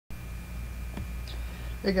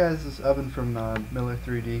Hey guys, this is Evan from Miller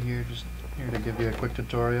 3D here, just here to give you a quick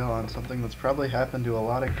tutorial on something that's probably happened to a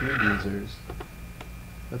lot of Cube users.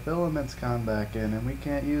 The filament's come back in and we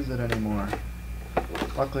can't use it anymore.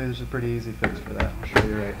 Luckily there's a pretty easy fix for that, I'll show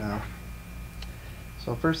you right now.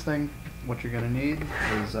 So first thing, what you're going to need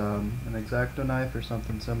is an X-Acto knife or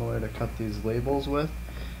something similar to cut these labels with.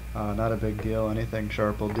 Not a big deal, anything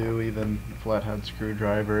sharp will do, even a flathead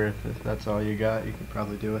screwdriver, if that's all you got, you could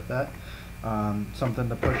probably do with that. Something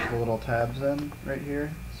to push the little tabs in right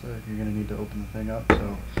here, so you're going to need to open the thing up,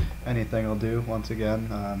 so anything will do. Once again,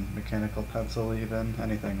 mechanical pencil even,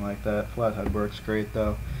 anything like that. Flathead works great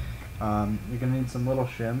though. You're going to need some little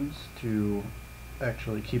shims to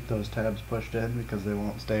actually keep those tabs pushed in because they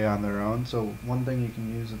won't stay on their own. So one thing you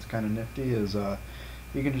can use that's kind of nifty is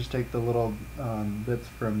you can just take the little bits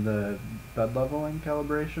from the bed leveling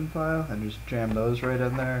calibration file and just jam those right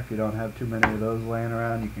in there. If you don't have too many of those laying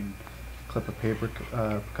around, you can clip a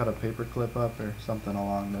cut a paper clip up or something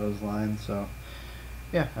along those lines. So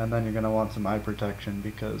yeah, and then you're going to want some eye protection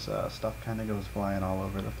because stuff kind of goes flying all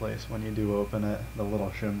over the place. When you do open it, the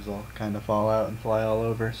little shims will kind of fall out and fly all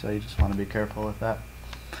over, so you just want to be careful with that.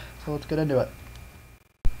 So let's get into it.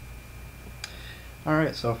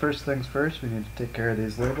 Alright, so first things first, we need to take care of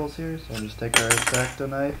these labels here. So just take our X-Acto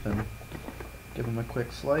knife and give them a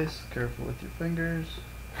quick slice. Careful with your fingers,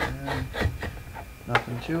 and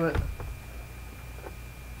nothing to it.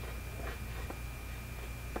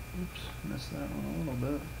 Oops, missed that one a little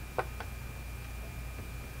bit.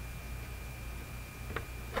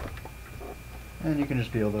 And you can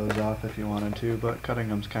just peel those off if you wanted to, but cutting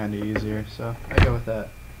them's kind of easier, so I go with that.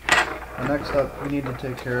 And next up, we need to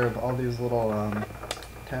take care of all these little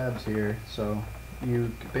tabs here. So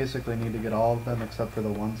you basically need to get all of them except for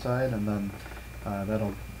the one side, and then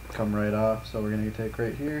that'll come right off. So we're going to take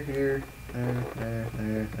right here, there,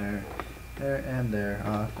 and there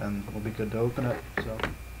off, and we'll be good to open it. So.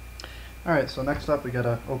 Alright, so next up we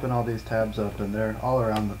gotta open all these tabs up, and they're all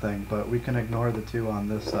around the thing, but we can ignore the two on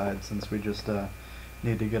this side since we just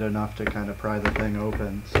need to get enough to kind of pry the thing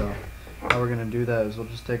open. So how we're gonna do that is we'll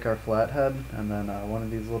just take our flathead and then one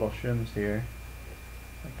of these little shims here.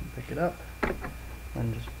 I can pick it up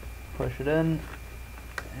and just push it in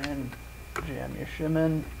and jam your shim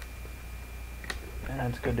in,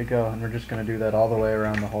 and it's good to go. And we're just gonna do that all the way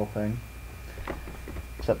around the whole thing,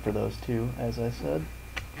 except for those two, as I said.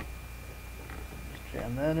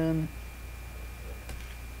 Jam that in.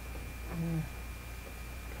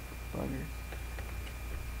 Bugger.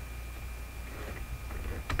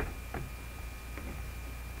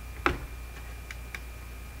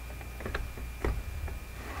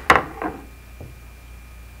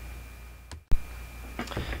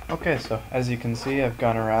 Okay, so as you can see, I've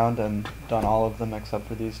gone around and done all of them except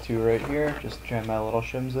for these two right here. Just jam my little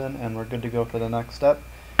shims in and we're good to go for the next step.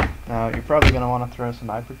 Now you're probably going to want to throw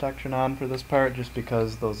some eye protection on for this part just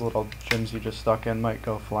because those little shims you just stuck in might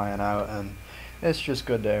go flying out, and it's just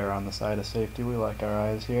good to err on the side of safety. We like our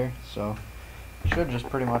eyes here, so it should just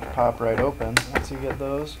pretty much pop right open once you get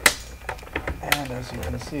those. And as you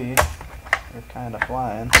can see, they're kind of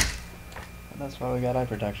flying, and that's why we got eye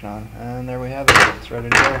protection on. And there we have it, it's ready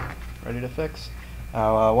to go, ready to fix.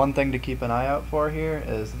 Now, one thing to keep an eye out for here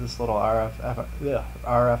is this little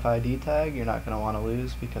RFID tag. You're not going to want to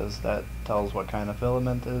lose because that tells what kind of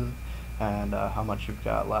filament is and how much you've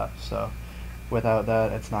got left. So without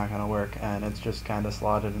that, it's not going to work, and it's just kind of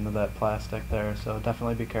slotted into that plastic there. So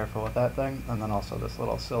definitely be careful with that thing. And then also this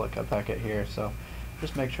little silica packet here. So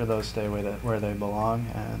just make sure those stay where they belong,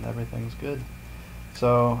 and everything's good.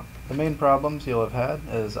 So the main problems you'll have had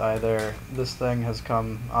is either this thing has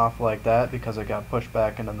come off like that because it got pushed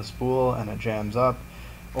back into the spool and it jams up,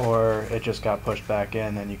 or it just got pushed back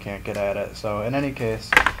in and you can't get at it. So in any case,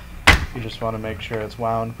 you just want to make sure it's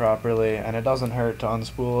wound properly, and it doesn't hurt to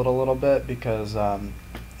unspool it a little bit because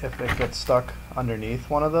if it gets stuck underneath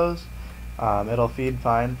one of those, it'll feed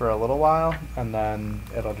fine for a little while, and then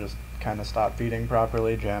it'll just kind of stop feeding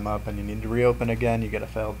properly, jam up, and you need to reopen again. You get a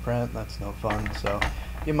failed print. That's no fun, so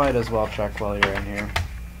you might as well check while you're in here.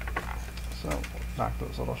 So knock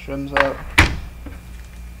those little shims out,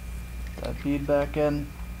 that feed back in.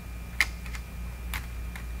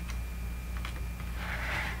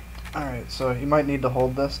 Alright, so you might need to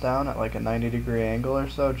hold this down at like a 90-degree angle or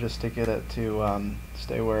so just to get it to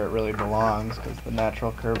stay where it really belongs, because the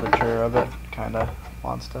natural curvature of it kind of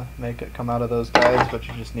wants to make it come out of those guides, but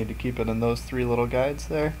you just need to keep it in those three little guides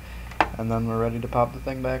there, and then we're ready to pop the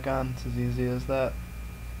thing back on. It's as easy as that.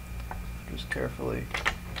 Just carefully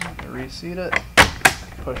reseat it,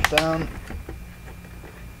 push down,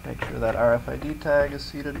 make sure that RFID tag is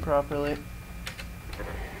seated properly.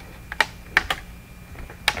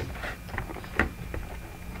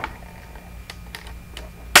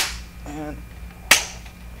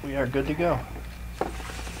 we are good to go.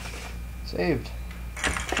 Saved.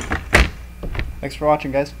 Thanks for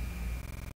watching, guys.